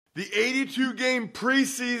The 82-game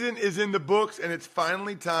preseason is in the books, and it's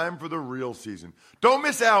finally time for the real season. Don't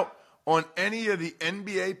miss out on any of the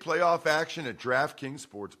NBA playoff action at DraftKings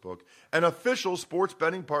Sportsbook, an official sports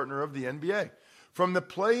betting partner of the NBA. From the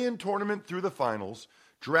play-in tournament through the finals,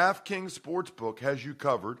 DraftKings Sportsbook has you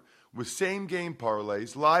covered with same-game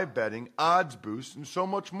parlays, live betting, odds boosts, and so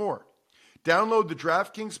much more. Download the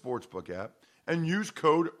DraftKings Sportsbook app and use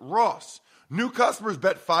code ROSS. New customers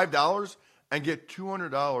bet $5 and get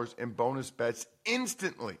 $200 in bonus bets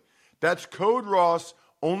instantly. That's code ROSS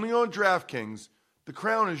only on DraftKings. The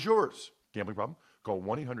crown is yours. Gambling problem? Call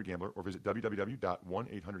 1-800-GAMBLER or visit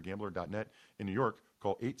www.1800gambler.net. In New York,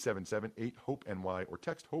 call 877-8-HOPE-NY or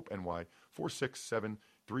text HOPE-NY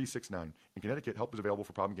 467-369. In Connecticut, help is available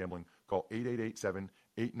for problem gambling. Call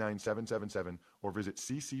 888-7-897-7777 or visit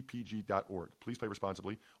ccpg.org. Please play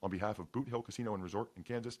responsibly. On behalf of Boot Hill Casino and Resort in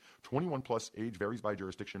Kansas, 21 plus, age varies by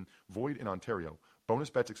jurisdiction, void in Ontario.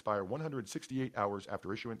 Bonus bets expire 168 hours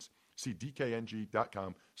after issuance. See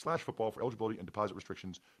dkng.com/football for eligibility and deposit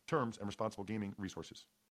restrictions, terms, and responsible gaming resources.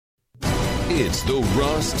 It's the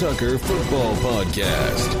Ross Tucker Football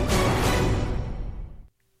Podcast.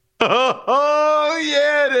 Oh,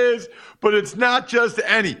 yeah, it is. But it's not just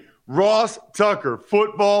any Ross Tucker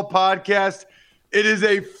Football Podcast. It is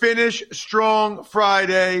a Finish Strong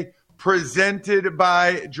Friday presented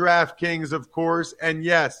by DraftKings, of course. And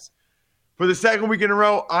yes, for the second week in a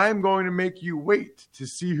row, I'm going to make you wait to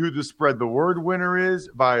see who the Spread the Word winner is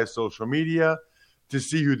via social media, to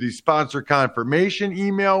see who the sponsor confirmation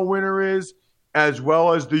email winner is, as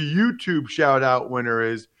well as the YouTube shout-out winner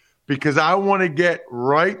is, because I want to get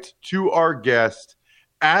right to our guest.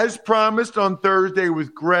 As promised on Thursday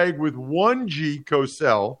with Greg with 1G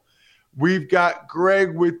Cosell, we've got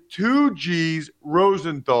Greg with 2Gs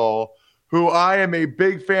Rosenthal, who I am a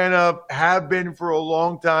big fan of, have been for a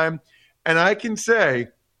long time. And I can say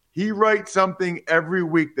he writes something every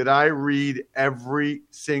week that I read every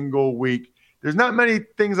single week. There's not many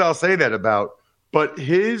things I'll say that about, but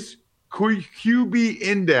his QB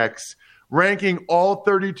index ranking all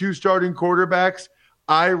 32 starting quarterbacks,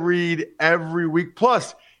 I read every week.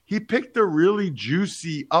 Plus, he picked a really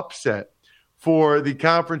juicy upset for the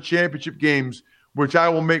conference championship games, which I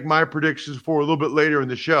will make my predictions for a little bit later in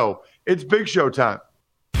the show. It's Big Show time.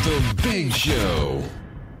 The Big Show.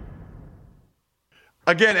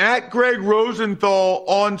 Again, at Greg Rosenthal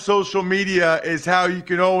on social media is how you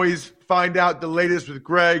can always find out the latest with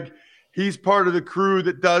Greg. He's part of the crew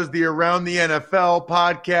that does the Around the NFL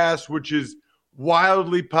podcast, which is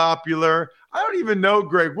wildly popular. I don't even know,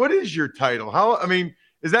 Greg, what is your title?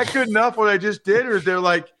 Is that good enough what I just did? Or is there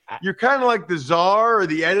you're kind of like the czar or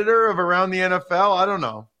the editor of Around the NFL? I don't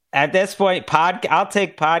know. At this point, I'll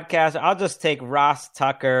take podcast. I'll just take Ross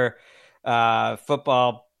Tucker,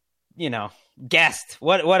 football, guest.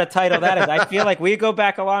 What a title that is. I feel like we go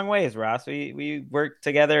back a long ways, Ross. We worked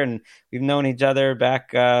together and we've known each other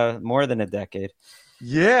back more than a decade.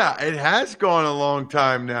 Yeah, it has gone a long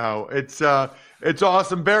time now. It's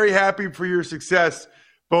awesome. Very happy for your success,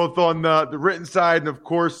 both on the written side and, of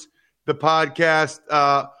course, the podcast.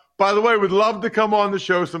 By the way, would love to come on the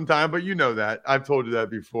show sometime, but you know that. I've told you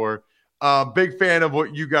that before. Big fan of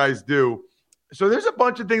what you guys do. So there's a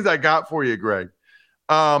bunch of things I got for you, Greg.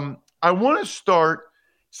 I want to start,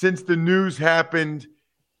 since the news happened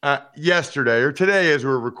yesterday or today as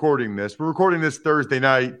we're recording this. We're recording this Thursday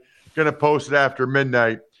night. Going to post it after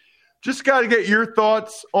midnight. Just got to get your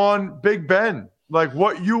thoughts on Big Ben, like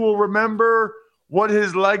what you will remember, what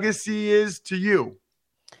his legacy is to you.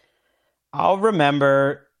 I'll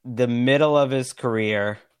remember the middle of his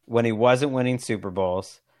career when he wasn't winning Super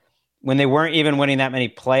Bowls, when they weren't even winning that many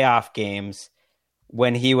playoff games,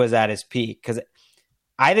 when he was at his peak. Because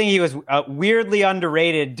I think he was weirdly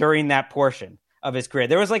underrated during that portion of his career.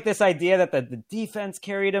 There was this idea that the defense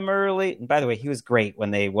carried him early. And by the way, he was great when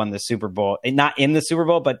they won the Super Bowl. Not in the Super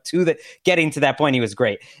Bowl, but getting to that point, he was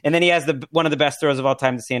great. And then he has one of the best throws of all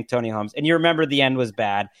time to Santonio Holmes. And you remember the end was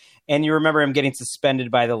bad. And you remember him getting suspended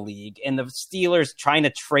by the league and the Steelers trying to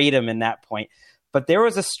trade him in that point. But there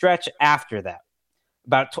was a stretch after that.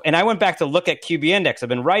 And I went back to look at QB Index. I've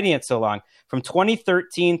been writing it so long, from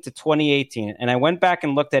 2013 to 2018. And I went back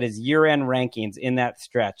and looked at his year-end rankings in that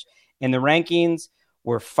stretch. And the rankings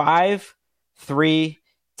were 5, 3,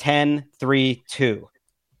 10, 3, 2.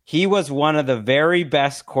 He was one of the very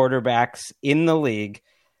best quarterbacks in the league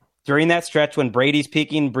during that stretch when Brady's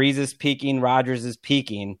peaking, Breeze is peaking, Rodgers is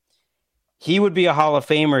peaking. He would be a Hall of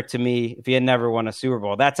Famer to me if he had never won a Super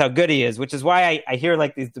Bowl. That's how good he is, which is why I hear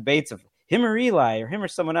these debates of him or Eli or him or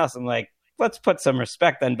someone else. I'm like, let's put some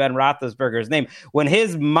respect on Ben Roethlisberger's name. When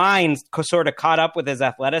his mind sort of caught up with his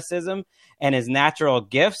athleticism and his natural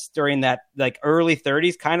gifts during that like early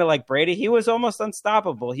 30s, kind of like Brady, he was almost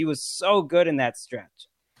unstoppable. He was so good in that stretch.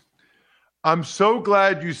 I'm so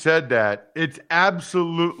glad you said that. It's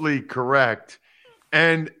absolutely correct.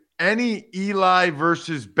 And any Eli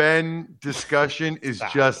versus Ben discussion is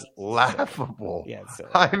just laughable. Yeah,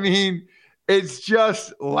 I mean, it's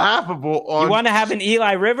just laughable. You want to have an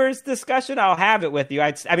Eli Rivers discussion? I'll have it with you.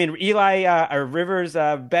 I mean, Eli or Rivers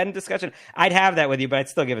Ben discussion. I'd have that with you, but I'd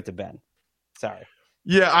still give it to Ben. Sorry.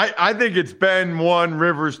 Yeah, I think it's Ben 1,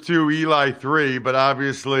 Rivers 2, Eli 3, but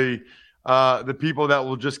obviously the people that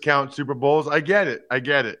will just count Super Bowls, I get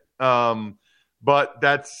it. But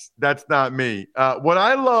that's not me. What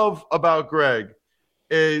I love about Greg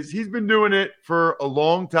is he's been doing it for a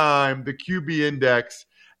long time, the QB Index,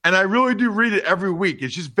 and I really do read it every week.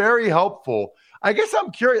 It's just very helpful. I guess I'm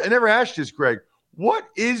curious. I never asked this, Greg. What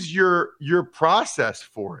is your process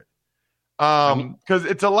for it? Because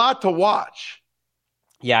it's a lot to watch.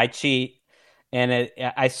 Yeah, I cheat, and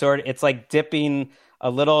it's like dipping a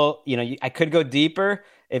little. I could go deeper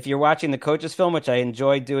if you're watching the coaches film, which I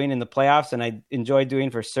enjoy doing in the playoffs, and I enjoy doing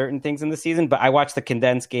for certain things in the season. But I watch the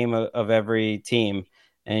condensed game of every team,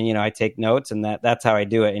 and I take notes, and that's how I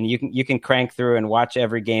do it. And you can crank through and watch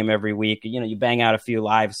every game every week. You bang out a few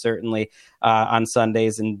lives certainly on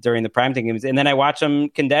Sundays and during the primetime games, and then I watch them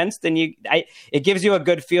condensed, and it gives you a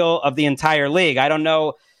good feel of the entire league. I don't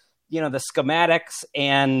know, the schematics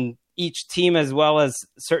and each team as well as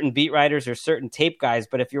certain beat writers or certain tape guys.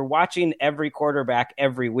 But if you're watching every quarterback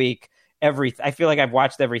every week, I feel like I've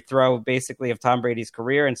watched every throw basically of Tom Brady's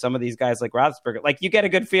career, and some of these guys like Roethlisberger, like you get a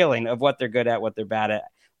good feeling of what they're good at, what they're bad at,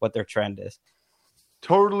 what their trend is.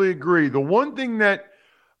 Totally agree. The one thing that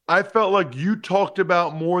I felt like you talked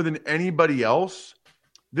about more than anybody else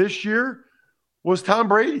this year was Tom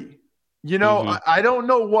Brady. I don't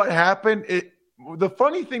know what happened. The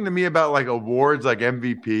funny thing to me about like awards like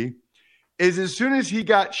MVP is as soon as he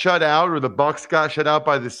got shut out or the Bucs got shut out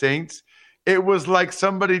by the Saints, it was like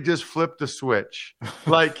somebody just flipped the switch,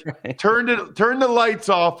 like turned the lights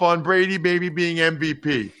off on Brady maybe being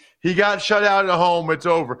MVP. He got shut out at home. It's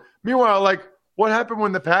over. Meanwhile, like what happened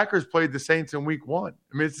when the Packers played the Saints in week 1?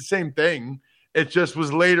 I mean, it's the same thing. It just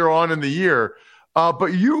was later on in the year. But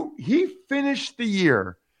he finished the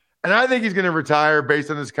year, and I think he's going to retire based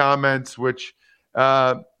on his comments, which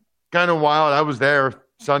kind of wild. I was there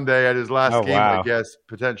Sunday at his last game, wow. I guess,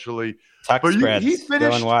 potentially. But he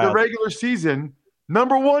finished the regular season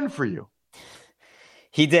number 1 for you.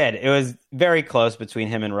 He did. It was very close between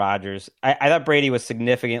him and Rodgers. I thought Brady was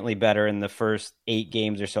significantly better in the first 8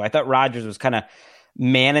 games or so. I thought Rodgers was kind of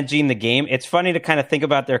managing the game. It's funny to kind of think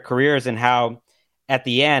about their careers and how at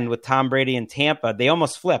the end with Tom Brady in Tampa, they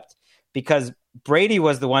almost flipped because Brady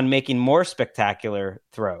was the one making more spectacular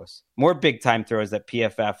throws, more big-time throws that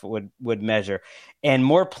PFF would measure, and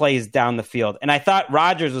more plays down the field. And I thought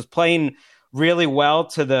Rodgers was playing really well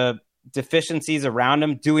to the deficiencies around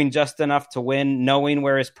him, doing just enough to win, knowing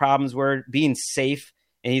where his problems were, being safe.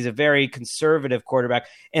 And he's a very conservative quarterback.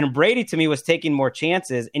 And Brady, to me, was taking more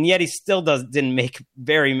chances, and yet he still didn't make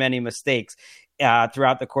very many mistakes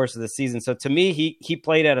throughout the course of the season. So to me, he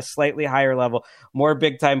played at a slightly higher level, more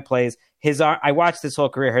big-time plays. I watched his whole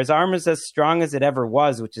career. His arm is as strong as it ever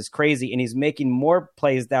was, which is crazy, and he's making more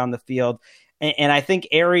plays down the field. And I think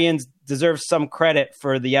Arians deserves some credit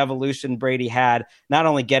for the evolution Brady had, not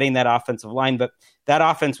only getting that offensive line, but that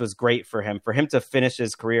offense was great for him to finish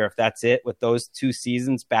his career, if that's it, with those 2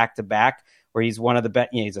 seasons back to back, where he's one of the best,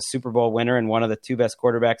 he's a Super Bowl winner and one of the 2 best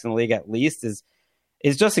quarterbacks in the league at least, is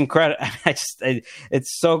just incredible.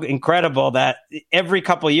 It's so incredible that every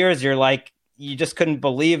couple of years you just couldn't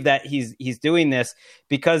believe that he's doing this,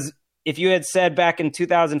 because if you had said back in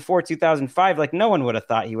 2004, 2005, like no one would have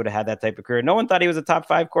thought he would have had that type of career. No one thought he was a top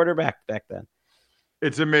 5 quarterback back then.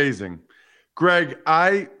 It's amazing. Greg,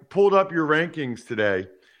 I pulled up your rankings today,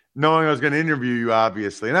 knowing I was going to interview you,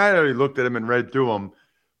 obviously. And I had already looked at them and read through them.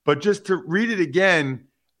 But just to read it again,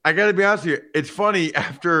 I got to be honest with you. It's funny,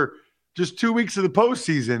 after just 2 weeks of the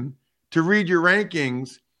postseason, to read your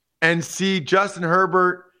rankings and see Justin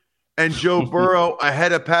Herbert and Joe Burrow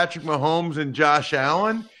ahead of Patrick Mahomes and Josh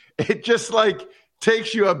Allen. It just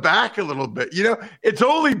takes you aback a little bit. It's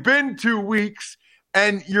only been 2 weeks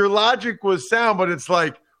and your logic was sound, but it's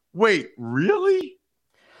like, wait, really?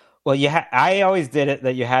 Well, I always did it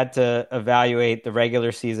that you had to evaluate the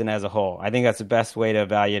regular season as a whole. I think that's the best way to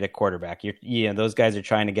evaluate a quarterback. Those guys are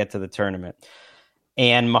trying to get to the tournament.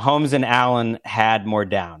 And Mahomes and Allen had more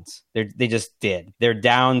downs. They just did. Their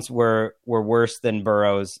downs were worse than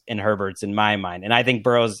Burrow's and Herbert's in my mind. And I think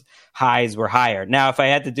Burrow's highs were higher. Now, if I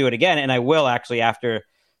had to do it again, and I will actually after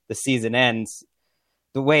the season ends,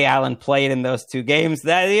 the way Allen played in those two games,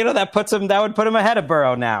 that would put him ahead of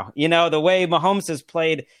Burrow now. The way Mahomes has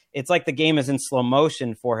played, it's like the game is in slow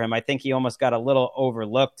motion for him. I think he almost got a little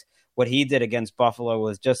overlooked. What he did against Buffalo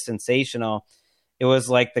was just sensational. It was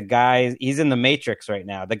like the guys, he's in the Matrix right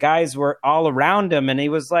now. The guys were all around him, and he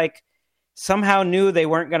was like, somehow knew they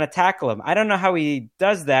weren't going to tackle him. I don't know how he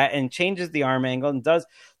does that and changes the arm angle and does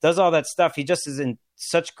all that stuff. He just is in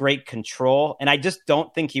such great control, and I just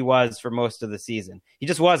don't think he was for most of the season. He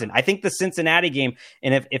just wasn't. I think the Cincinnati game,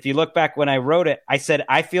 and if you look back when I wrote it, I said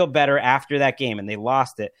I feel better after that game, and they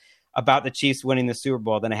lost it, about the Chiefs winning the Super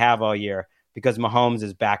Bowl than I have all year, because Mahomes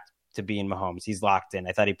is back to being Mahomes. He's locked in.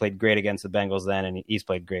 I thought he played great against the Bengals then, and he's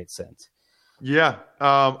played great since. Yeah,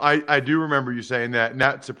 I do remember you saying that, and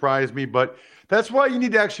that surprised me. But that's why you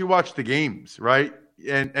need to actually watch the games, right?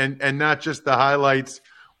 And not just the highlights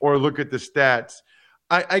or look at the stats.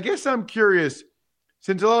 I guess I'm curious,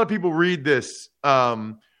 since a lot of people read this,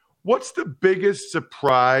 what's the biggest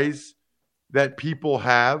surprise that people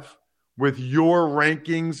have with your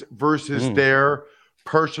rankings versus their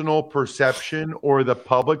personal perception or the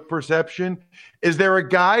public perception? Is there a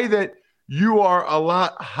guy that you are a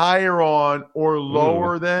lot higher on or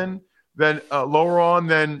lower than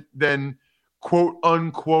quote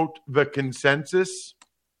unquote the consensus?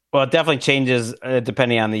 Well, it definitely changes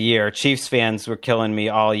depending on the year. Chiefs fans were killing me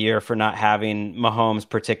all year for not having Mahomes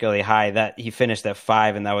particularly high. That he finished at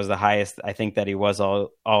 5, and that was the highest I think that he was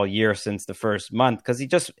all year since the first month, because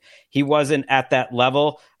he wasn't at that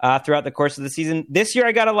level throughout the course of the season. This year,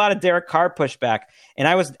 I got a lot of Derek Carr pushback, and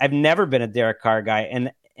I've never been a Derek Carr guy,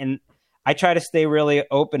 and I try to stay really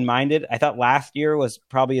open-minded. I thought last year was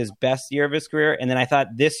probably his best year of his career, and then I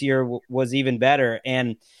thought this year was even better.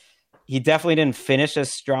 And he definitely didn't finish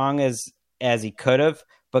as strong as he could have.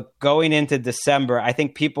 But going into December, I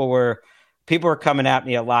think people were coming at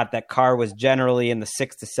me a lot that Carr was generally in the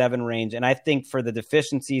 6 to 7 range. And I think for the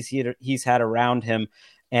deficiencies he's had around him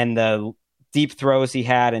and the deep throws he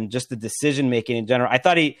had and just the decision-making in general, I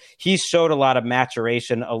thought he showed a lot of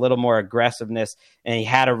maturation, a little more aggressiveness, and he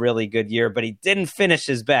had a really good year, but he didn't finish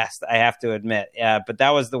his best, I have to admit. But that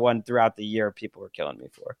was the one throughout the year people were killing me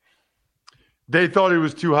for. They thought he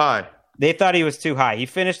was too high. They thought he was too high. He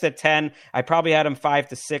finished at 10. I probably had him 5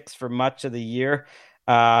 to 6 for much of the year.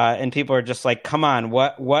 And people are just like, come on,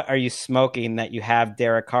 what are you smoking that you have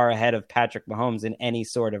Derek Carr ahead of Patrick Mahomes in any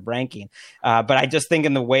sort of ranking? But I just think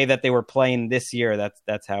in the way that they were playing this year,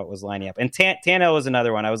 that's how it was lining up. And Tannehill was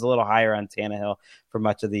another one. I was a little higher on Tannehill for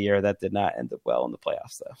much of the year. That did not end up well in the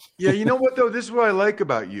playoffs, though. Yeah, you know what, though? This is what I like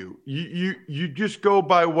about you. You just go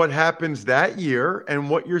by what happens that year and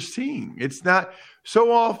what you're seeing. It's not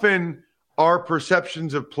so often our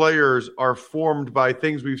perceptions of players are formed by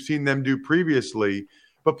things we've seen them do previously.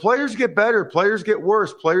 But players get better, players get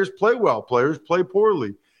worse, players play well, players play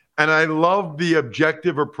poorly. And I love the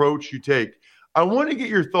objective approach you take. I want to get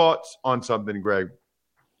your thoughts on something, Greg.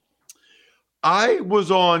 I was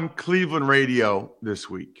on Cleveland radio this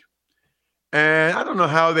week, and I don't know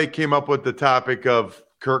how they came up with the topic of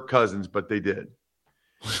Kirk Cousins, but they did.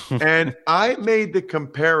 And I made the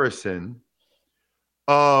comparison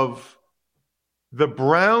of the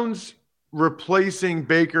Browns replacing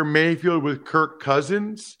Baker Mayfield with Kirk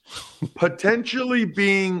Cousins potentially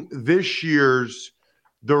being this year's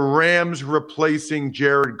the Rams replacing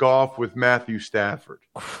Jared Goff with Matthew Stafford.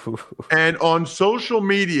 And on social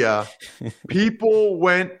media, people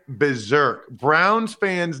went berserk. Browns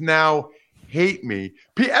fans now hate me.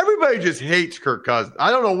 Everybody just hates Kirk Cousins.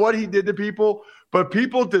 I don't know what he did to people, but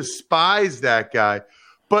people despise that guy.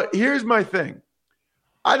 But here's my thing.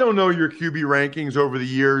 I don't know your QB rankings over the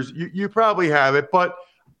years. You probably have it, but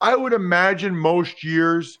I would imagine most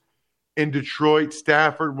years in Detroit,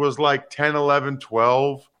 Stafford was like 10, 11,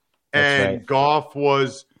 12, and right. Goff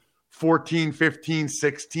was 14, 15,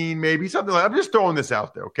 16, maybe something like that. I'm just throwing this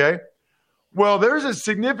out there, okay? Well, there's a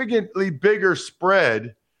significantly bigger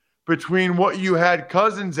spread between what you had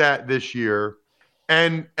Cousins at this year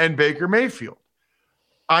and Baker Mayfield.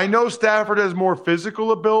 I know Stafford has more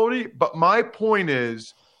physical ability, but my point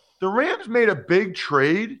is the Rams made a big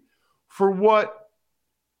trade for what,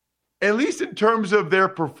 at least in terms of their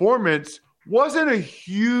performance, wasn't a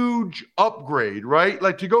huge upgrade, right?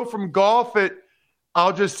 Like to go from Goff at,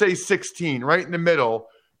 I'll just say 16, right in the middle,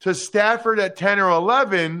 to Stafford at 10 or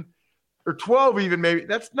 11 or 12 even maybe.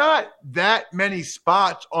 That's not that many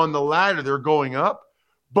spots on the ladder they're going up.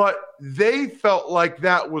 but they felt like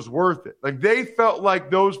that was worth it. Like they felt like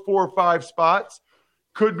those 4 or 5 spots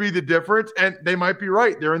could be the difference, and they might be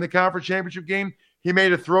right. They're in the conference championship game. He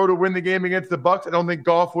made a throw to win the game against the Bucks. I don't think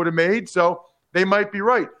Goff would have made, so they might be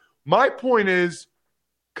right. My point is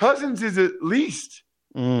Cousins is at least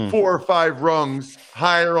 4 or 5 rungs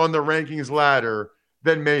higher on the rankings ladder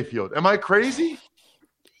than Mayfield. Am I crazy?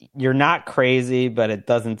 You're not crazy, but it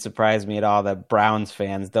doesn't surprise me at all that Browns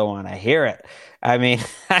fans don't want to hear it. I mean,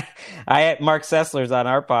 I had Mark Sessler's on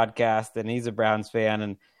our podcast, and he's a Browns fan,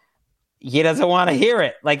 and he doesn't want to hear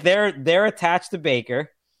it. Like they're attached to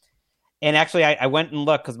Baker. And actually, I went and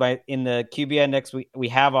looked because in the QB Index, we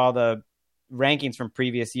have all the rankings from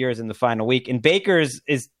previous years in the final week. And Baker's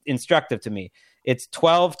is instructive to me. It's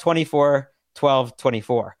 12, 24, 12,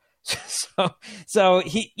 24. So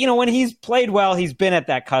he, when he's played well, he's been at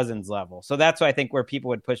that Cousins level. So that's why I think where people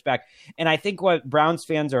would push back. And I think what Browns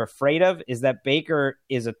fans are afraid of is that Baker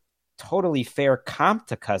is a totally fair comp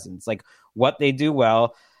to Cousins, like what they do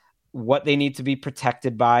well, what they need to be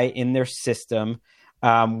protected by in their system.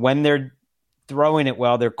 When they're throwing it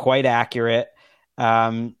well, they're quite accurate.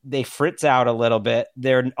 They fritz out a little bit.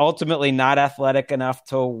 They're ultimately not athletic enough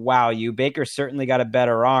to wow you. Baker's certainly got a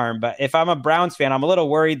better arm, but if I'm a Browns fan, I'm a little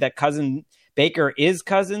worried that Baker is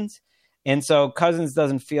Cousins. And so Cousins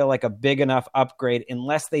doesn't feel like a big enough upgrade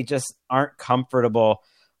unless they just aren't comfortable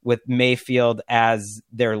with Mayfield as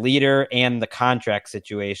their leader and the contract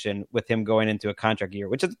situation with him going into a contract year,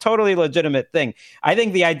 which is a totally legitimate thing. I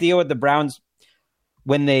think the idea with the Browns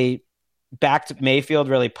when they backed Mayfield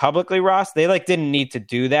really publicly, Ross, they didn't need to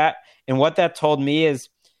do that. And what that told me is,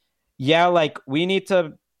 we need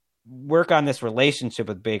to work on this relationship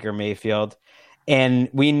with Baker Mayfield. And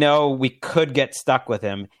we know we could get stuck with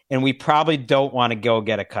him, and we probably don't want to go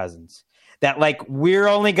get a Cousins. That we're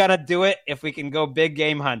only going to do it if we can go big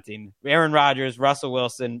game hunting. Aaron Rodgers, Russell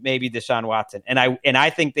Wilson, maybe Deshaun Watson. And I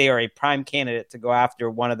think they are a prime candidate to go after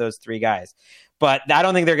one of those 3 guys. But I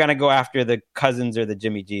don't think they're going to go after the Cousins or the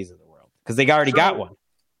Jimmy G's of the world because they already got one.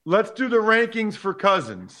 Let's do the rankings for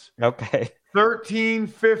Cousins. Okay. 13,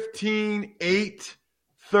 15, 8,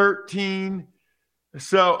 13.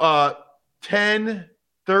 So 10,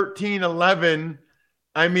 13, 11.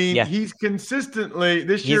 I mean, he's consistently,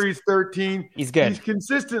 this year he's 13. He's good. He's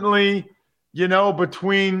consistently,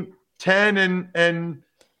 between 10 and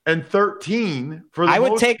 13 for the I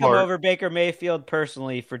would most take part. him over Baker Mayfield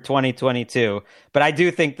personally for 2022, but I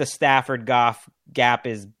do think the Stafford Goff gap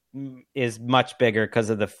is much bigger because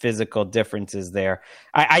of the physical differences there.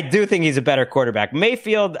 I do think he's a better quarterback.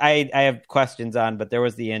 Mayfield, I have questions on, but there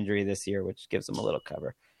was the injury this year, which gives him a little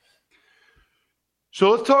cover. So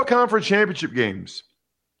let's talk conference championship games.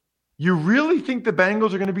 You really think the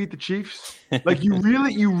Bengals are going to beat the Chiefs? You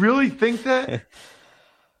really think that?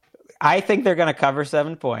 I think they're going to cover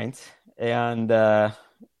 7 points, and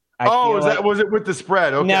was it with the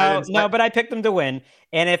spread? Okay, no, but I picked them to win.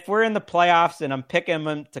 And if we're in the playoffs and I'm picking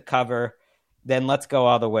them to cover, then let's go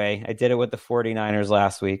all the way. I did it with the 49ers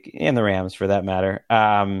last week and the Rams for that matter.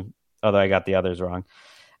 Although I got the others wrong.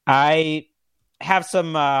 I have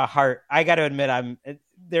some heart. I got to admit,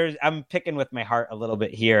 I'm picking with my heart a little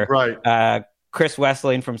bit here. Right. Chris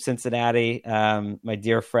Wessling from Cincinnati, my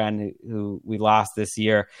dear friend who we lost this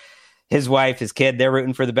year. His wife, his kid, they're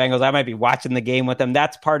rooting for the Bengals. I might be watching the game with them.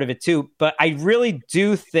 That's part of it too. But I really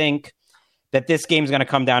do think that this game's going to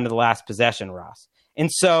come down to the last possession, Ross.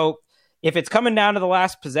 And so if it's coming down to the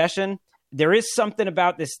last possession, there is something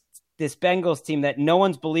about this Bengals team that no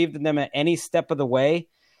one's believed in them at any step of the way.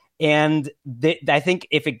 And I think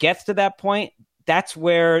if it gets to that point, that's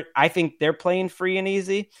where I think they're playing free and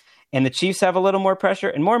easy. And the Chiefs have a little more pressure.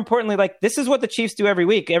 And more importantly, this is what the Chiefs do every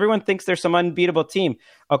week. Everyone thinks they're some unbeatable team.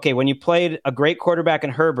 Okay, when you played a great quarterback in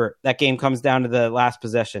Herbert, that game comes down to the last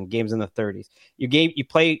possession, games in the 30s. You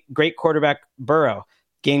play great quarterback Burrow,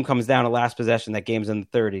 game comes down to last possession, that game's in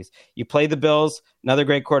the 30s. You play the Bills, another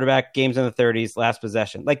great quarterback, games in the 30s, last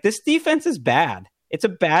possession. This defense is bad. It's a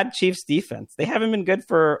bad Chiefs defense. They haven't been good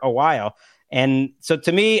for a while. And so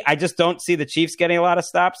to me, I just don't see the Chiefs getting a lot of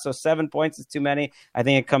stops. So 7 points is too many. I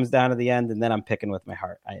think it comes down to the end, and then I'm picking with my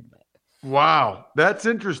heart, I admit. Wow, that's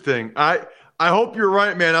interesting. I hope you're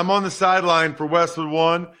right, man. I'm on the sideline for Westwood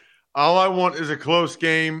 1. All I want is a close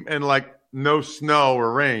game and no snow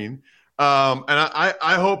or rain. And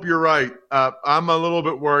I hope you're right. I'm a little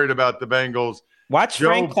bit worried about the Bengals. Watch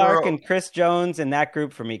Frank Clark and Chris Jones and that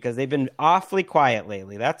group for me because they've been awfully quiet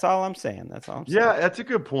lately. That's all I'm saying. Yeah, that's a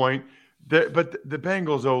good point. But the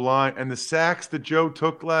Bengals O-line and the sacks that Joe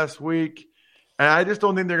took last week, and I just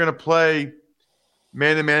don't think they're going to play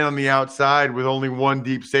man-to-man on the outside with only one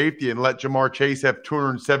deep safety and let Jamar Chase have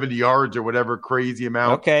 270 yards or whatever crazy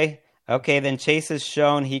amount. Okay, then Chase has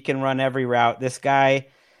shown he can run every route. This guy,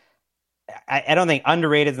 I don't think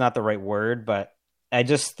underrated is not the right word, but I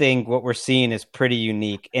just think what we're seeing is pretty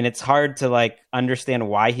unique, and it's hard to like understand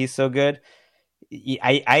why he's so good.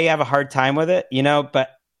 I have a hard time with it, but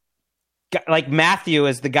like Matthew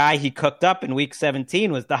is the guy he cooked up in week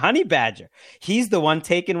 17 was the honey badger. He's the one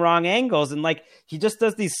taking wrong angles, and like he just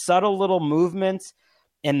does these subtle little movements,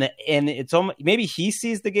 and it's almost maybe he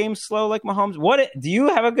sees the game slow like Mahomes. Do you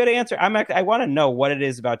have a good answer? I want to know what it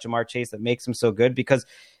is about Jamar Chase that makes him so good, because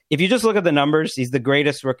if you just look at the numbers, he's the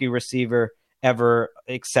greatest rookie receiver ever,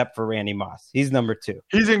 except for Randy Moss. He's number 2.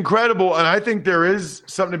 He's incredible, and I think there is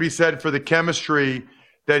something to be said for the chemistry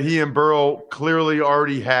that he and Burrow clearly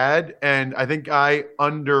already had, and I think I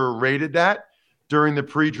underrated that during the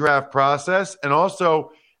pre-draft process. And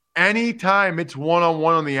also, anytime it's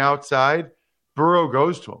one-on-one on the outside, Burrow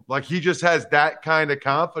goes to him. Like, he just has that kind of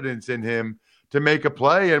confidence in him to make a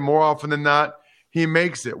play, and more often than not, he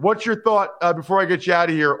makes it. What's your thought, before I get you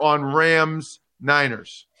out of here, on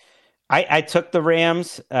Rams-Niners? I took the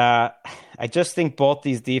Rams. I just think both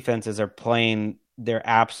these defenses are playing their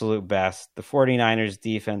absolute best. The 49ers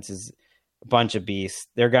defense is a bunch of beasts.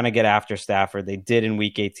 They're going to get after Stafford. They did in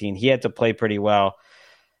week 18. He had to play pretty well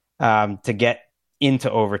to get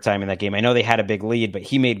into overtime in that game. I know they had a big lead, but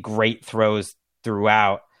he made great throws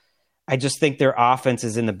throughout. I just think their offense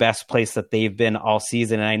is in the best place that they've been all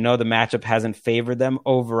season. And I know the matchup hasn't favored them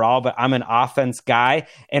overall, but I'm an offense guy.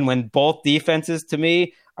 And when both defenses to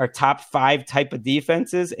me are top 5 type of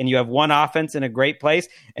defenses, and you have one offense in a great place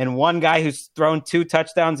and one guy who's thrown 2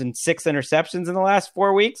 touchdowns and 6 interceptions in the last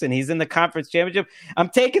 4 weeks, and he's in the conference championship, I'm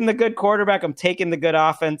taking the good quarterback. I'm taking the good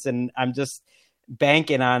offense, and I'm just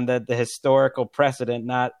banking on the historical precedent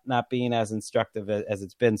not being as instructive as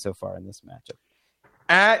it's been so far in this matchup.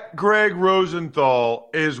 At Greg Rosenthal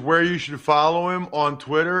is where you should follow him on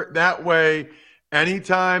Twitter. That way,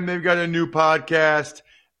 anytime they've got a new podcast,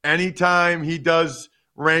 anytime he does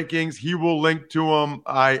rankings, he will link to them.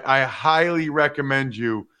 I highly recommend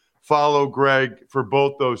you follow Greg for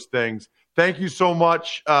both those things. Thank you so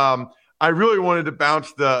much. I really wanted to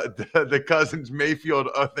bounce the Cousins Mayfield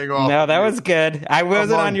thing off. No, that was good. I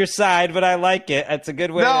wasn't on your side, but I like it. It's a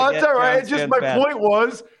good way. No, that's all right. It's just my point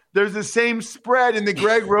was there's the same spread in the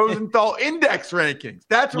Greg Rosenthal index rankings.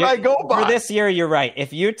 That's what I go by. For this year, you're right.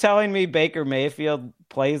 If you're telling me Baker Mayfield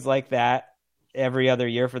plays like that every other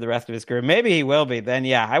year for the rest of his career, maybe he will be, then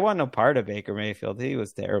yeah, I want no part of Baker Mayfield. He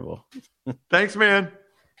was terrible. Thanks, man.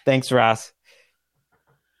 Thanks, Ross.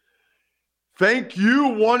 Thank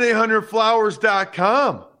you,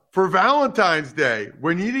 1-800-Flowers.com. For Valentine's Day,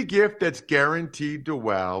 when you need a gift that's guaranteed to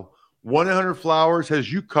wow, 1-800-Flowers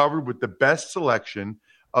has you covered with the best selection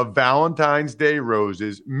of Valentine's Day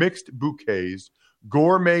roses, mixed bouquets,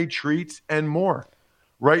 gourmet treats, and more.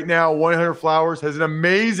 Right now, 1-800-Flowers has an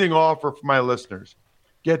amazing offer for my listeners.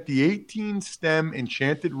 Get the 18-stem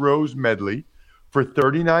Enchanted Rose Medley for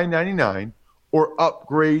 $39.99 or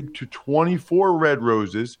upgrade to 24 red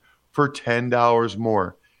roses for $10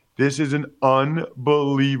 more. This is an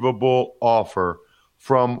unbelievable offer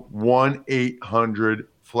from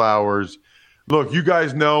 1-800-Flowers. Look, you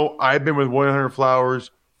guys know I've been with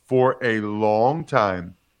 1-800-Flowers for a long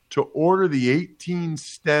time. To order the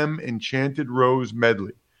 18-stem Enchanted Rose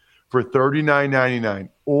Medley for $39.99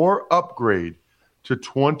 or upgrade to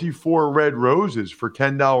 24 red roses for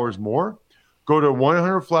 $10 more, go to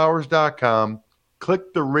 1-800-Flowers.com,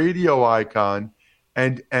 click the radio icon,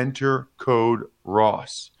 and enter code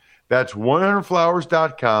Ross. That's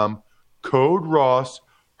 1-800-Flowers.com, code Ross.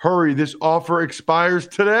 Hurry, this offer expires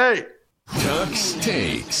today. Tuck's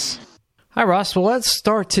Takes. Hi, Ross. Well, let's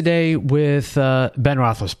start today with Ben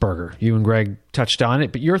Roethlisberger. You and Greg touched on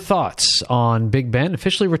it, but your thoughts on Big Ben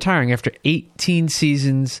officially retiring after 18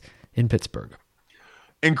 seasons in Pittsburgh.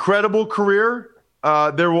 Incredible career.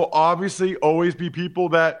 There will obviously always be people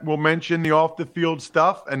that will mention the off-the-field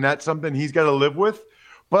stuff, and that's something he's got to live with.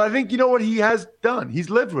 But I think you know what he has done? He's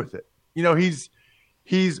lived with it. You know, he's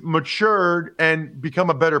matured and become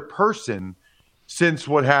a better person since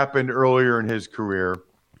what happened earlier in his career.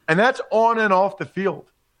 And that's on and off the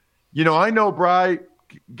field. You know, I know, Bri,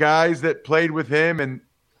 guys that played with him and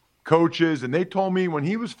coaches, and they told me when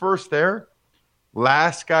he was first there,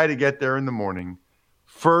 last guy to get there in the morning,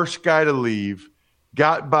 first guy to leave,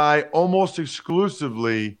 got by almost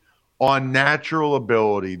exclusively on natural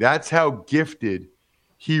ability. That's how gifted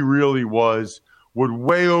he really was. Would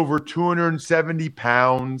weigh over 270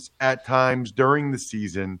 pounds at times during the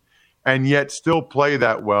season and yet still play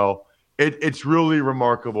that well. It's really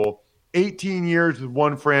remarkable. 18 years with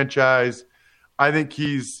one franchise. I think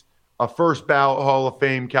he's a first ballot Hall of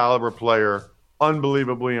Fame caliber player.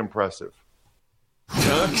 Unbelievably impressive.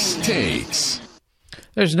 Tuck's Takes.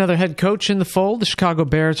 There's another head coach in the fold. The Chicago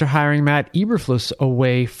Bears are hiring Matt Eberflus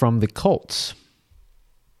away from the Colts.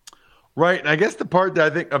 Right, and I guess the part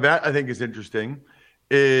that I think is interesting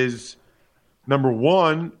is, number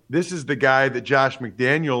one, this is the guy that Josh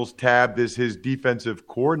McDaniels tabbed as his defensive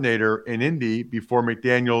coordinator in Indy before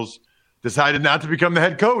McDaniels decided not to become the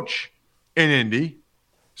head coach in Indy.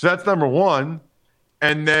 So that's number one.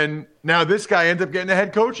 And then now this guy ends up getting a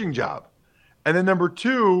head coaching job. And then number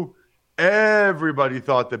two, everybody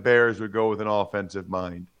thought the Bears would go with an offensive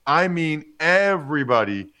mind. I mean,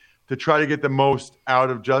 everybody, to try to get the most out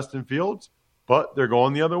of Justin Fields, but they're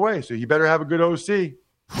going the other way. So he better have a good OC.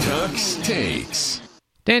 Tuck's Takes.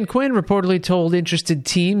 Dan Quinn reportedly told interested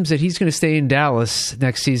teams that he's going to stay in Dallas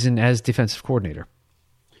next season as defensive coordinator.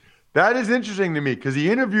 That is interesting to me because he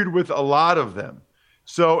interviewed with a lot of them.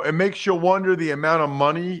 So it makes you wonder the amount of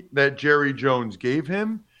money that Jerry Jones gave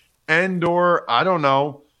him and or, I don't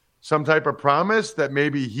know, some type of promise that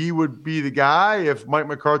maybe he would be the guy if Mike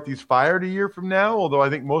McCarthy's fired a year from now, although I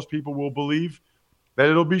think most people will believe that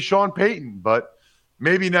it'll be Sean Payton, but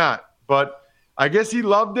maybe not. But I guess he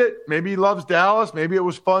loved it. Maybe he loves Dallas. Maybe it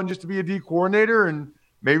was fun just to be a D coordinator, and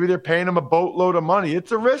maybe they're paying him a boatload of money.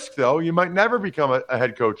 It's a risk, though. You might never become a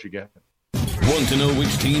head coach again. Want to know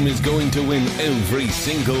which team is going to win every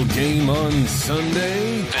single game on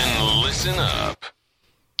Sunday? Then listen up.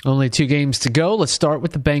 Only 2 games to go. Let's start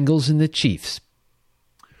with the Bengals and the Chiefs.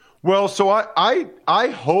 Well, so I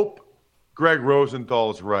hope Greg Rosenthal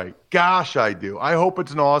is right. Gosh, I do. I hope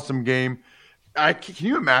it's an awesome game. Can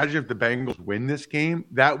you imagine if the Bengals win this game?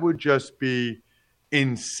 That would just be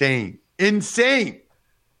insane. Insane.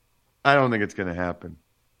 I don't think it's going to happen.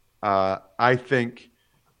 I think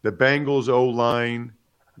the Bengals O-line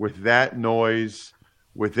with that noise,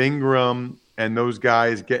 with Ingram and those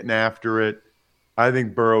guys getting after it, I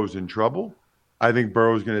think Burrow's in trouble. I think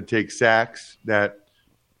Burrow's going to take sacks that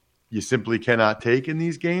you simply cannot take in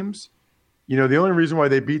these games. You know, the only reason why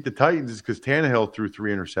they beat the Titans is because Tannehill threw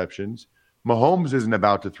 3 interceptions. Mahomes isn't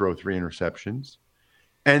about to throw 3 interceptions.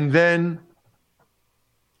 And then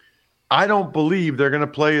I don't believe they're going to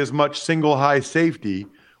play as much single high safety,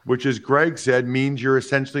 which, as Greg said, means you're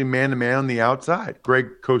essentially man-to-man on the outside.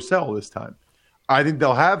 Greg Cosell this time. I think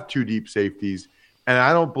they'll have 2 deep safeties, and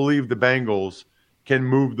I don't believe the Bengals can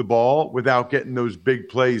move the ball without getting those big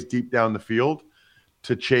plays deep down the field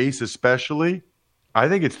to Chase especially. I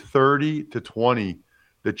think it's 30-20.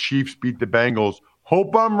 The Chiefs beat the Bengals.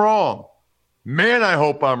 Hope I'm wrong. Man, I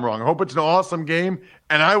hope I'm wrong. I hope it's an awesome game,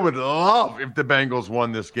 and I would love if the Bengals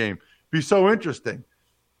won this game. Be so interesting.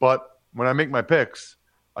 But when I make my picks,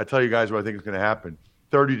 I tell you guys what I think is going to happen.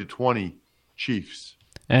 30-20 Chiefs.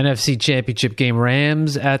 NFC Championship game,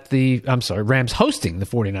 Rams hosting the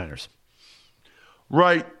 49ers.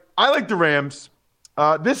 Right. I like the Rams.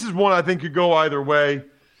 This is one I think could go either way.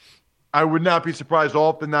 I would not be surprised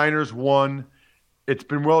all if the Niners won. It's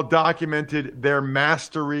been well documented, their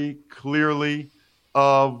mastery, clearly,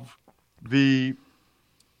 of the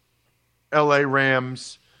L.A.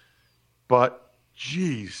 Rams. But,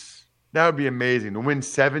 geez, that would be amazing. To win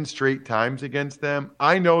 7 straight times against them.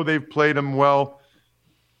 I know they've played them well.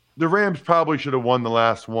 The Rams probably should have won the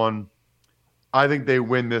last one. I think they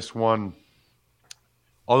win this one.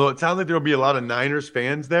 Although it sounds like there will be a lot of Niners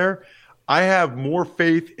fans there. I have more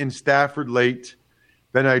faith in Stafford late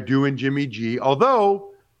than I do in Jimmy G.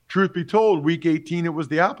 Although, truth be told, Week 18, it was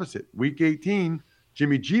the opposite. Week 18,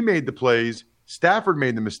 Jimmy G made the plays. Stafford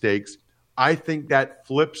made the mistakes. I think that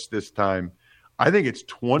flips this time. I think it's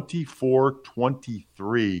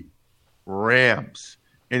 24-23 Rams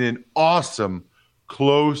in an awesome,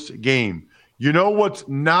 close game. You know what's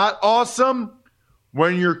not awesome?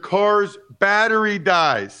 When your car's battery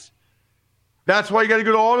dies. That's why you got to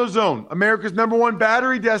go to AutoZone, America's #1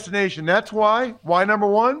 battery destination. That's why. Why number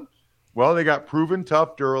 1? Well, they got proven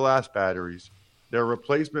tough Duralast batteries. Their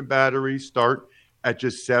replacement batteries start at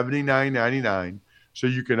just $79.99, so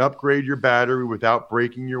you can upgrade your battery without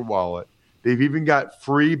breaking your wallet. They've even got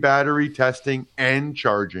free battery testing and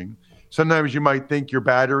charging. Sometimes you might think your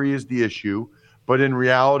battery is the issue, but in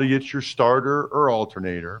reality, it's your starter or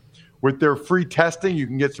alternator. With their free testing, you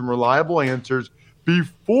can get some reliable answers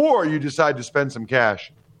before you decide to spend some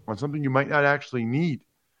cash on something you might not actually need.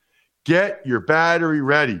 Get your battery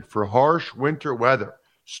ready for harsh winter weather.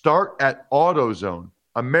 Start at AutoZone,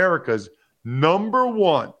 America's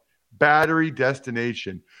 #1 battery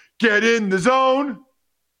destination. Get in the zone.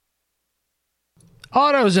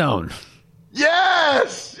 AutoZone.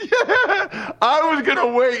 Yes! I was going to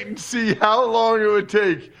wait and see how long it would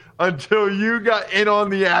take until you got in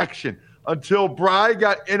on the action, until Bri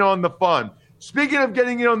got in on the fun. Speaking of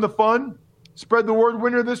getting in on the fun, spread the word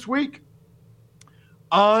winner this week,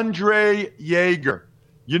 Andre Yeager.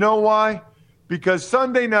 You know why? Because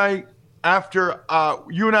Sunday night, after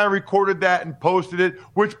you and I recorded that and posted it,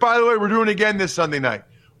 which, by the way, we're doing again this Sunday night.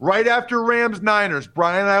 Right after Rams-Niners,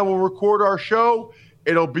 Brian and I will record our show.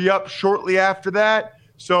 It'll be up shortly after that.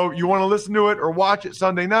 So you want to listen to it or watch it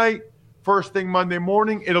Sunday night, first thing Monday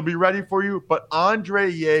morning, it'll be ready for you. But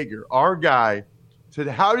Andre Yeager, our guy, said,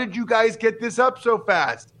 how did you guys get this up so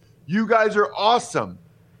fast? You guys are awesome.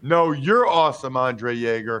 No, you're awesome, Andre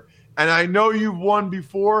Yeager. And I know you've won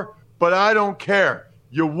before, but I don't care.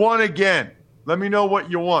 You won again. Let me know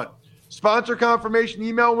what you want. Sponsor confirmation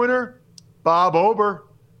email winner, Bob Ober.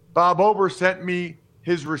 Bob Ober sent me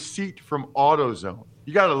his receipt from AutoZone.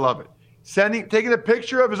 You got to love it. Taking a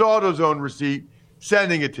picture of his AutoZone receipt,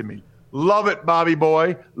 sending it to me. Love it, Bobby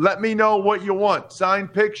boy. Let me know what you want.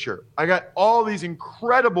 Signed picture. I got all these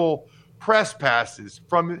incredible press passes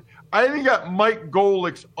I even got Mike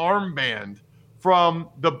Golick's armband from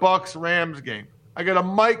the Bucs-Rams game. I got a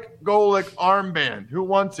Mike Golick armband. Who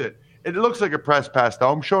wants it? It looks like a press pass,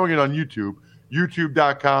 though. I'm showing it on YouTube,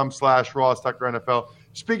 youtube.com/Ross Tucker NFL.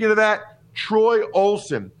 Speaking of that, Troy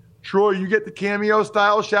Olsen. Troy, you get the cameo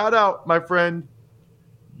style shout out, my friend.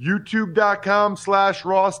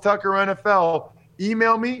 youtube.com/Ross Tucker NFL.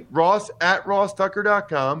 Email me,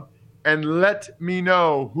 ross@rosstucker.com, and let me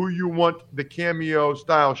know who you want the cameo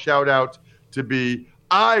style shout out to be.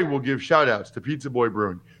 I will give shout outs to Pizza Boy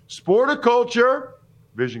Bruin, Sporticulture,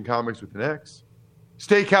 Vision Comics with an X,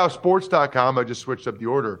 SteakhouseSports.com, I just switched up the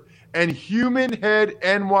order, and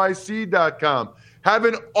HumanHeadNYC.com. Have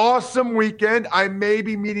an awesome weekend. I may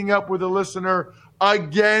be meeting up with a listener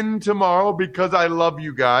again tomorrow because I love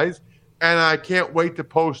you guys, and I can't wait to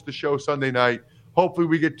post the show Sunday night. Hopefully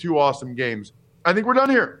we get 2 awesome games. I think we're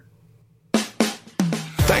done here.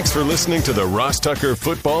 Thanks for listening to the Ross Tucker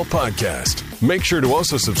Football Podcast. Make sure to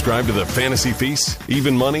also subscribe to the Fantasy Feast,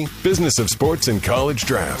 Even Money, Business of Sports, and College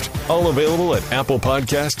Draft. All available at Apple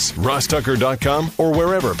Podcasts, rosstucker.com, or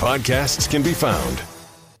wherever podcasts can be found.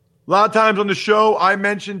 A lot of times on the show, I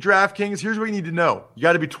mentioned DraftKings. Here's what you need to know. You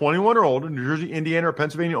got to be 21 or older, New Jersey, Indiana, or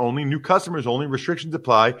Pennsylvania only. New customers only. Restrictions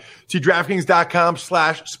apply. See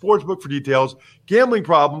DraftKings.com/sportsbook for details. Gambling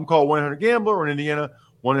problem, call 1-800-GAMBLER, or in Indiana,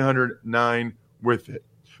 1-800-9-WITH-IT.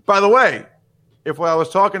 By the way, if what I was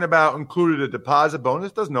talking about included a deposit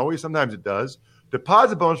bonus, doesn't always, sometimes it does.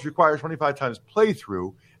 Deposit bonus requires 25 times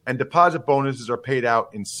playthrough, and deposit bonuses are paid out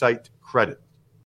in site credit.